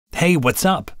Hey, what's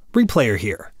up? Replayer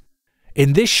here.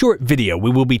 In this short video,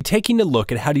 we will be taking a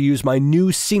look at how to use my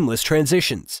new seamless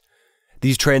transitions.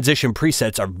 These transition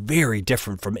presets are very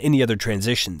different from any other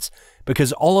transitions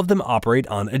because all of them operate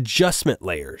on adjustment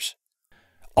layers.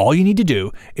 All you need to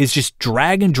do is just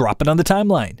drag and drop it on the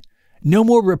timeline. No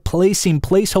more replacing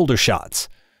placeholder shots.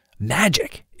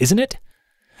 Magic, isn't it?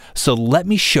 So let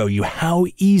me show you how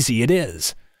easy it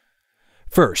is.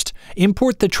 First,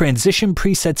 import the transition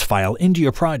presets file into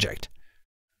your project.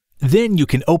 Then you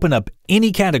can open up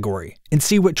any category and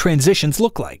see what transitions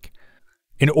look like.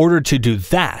 In order to do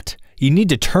that, you need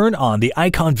to turn on the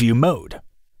icon view mode.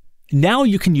 Now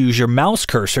you can use your mouse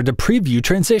cursor to preview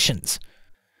transitions.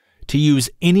 To use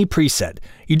any preset,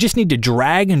 you just need to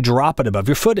drag and drop it above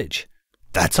your footage.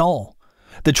 That's all.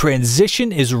 The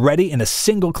transition is ready in a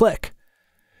single click.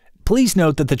 Please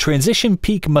note that the transition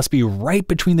peak must be right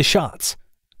between the shots,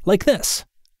 like this.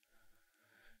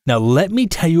 Now let me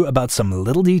tell you about some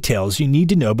little details you need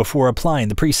to know before applying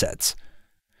the presets.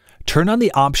 Turn on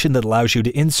the option that allows you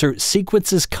to insert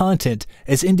sequences content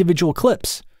as individual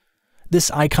clips.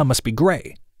 This icon must be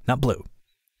gray, not blue.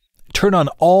 Turn on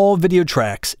all video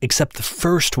tracks except the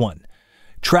first one.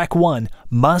 Track 1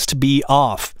 must be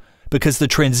off because the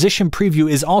transition preview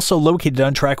is also located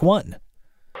on track 1.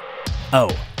 Oh,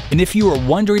 and if you are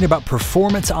wondering about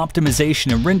performance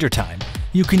optimization and render time,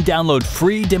 you can download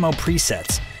free demo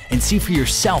presets and see for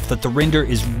yourself that the render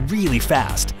is really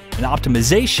fast and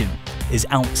optimization is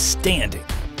outstanding.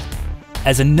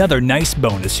 As another nice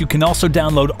bonus, you can also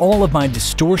download all of my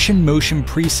distortion motion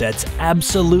presets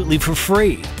absolutely for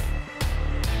free.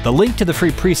 The link to the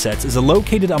free presets is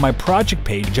located on my project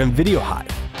page on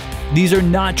VideoHive. These are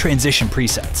not transition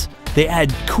presets. They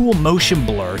add cool motion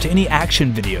blur to any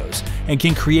action videos and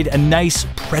can create a nice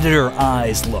predator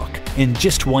eyes look in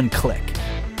just one click.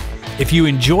 If you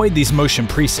enjoyed these motion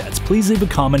presets, please leave a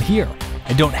comment here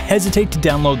and don't hesitate to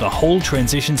download the whole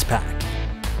transitions pack.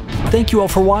 Thank you all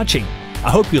for watching.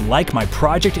 I hope you like my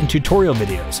project and tutorial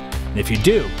videos. And if you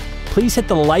do, please hit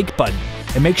the like button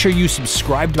and make sure you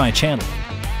subscribe to my channel.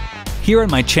 Here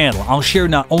on my channel, I'll share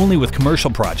not only with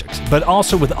commercial projects, but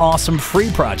also with awesome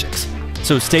free projects.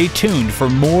 So stay tuned for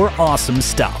more awesome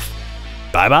stuff.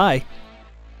 Bye-bye.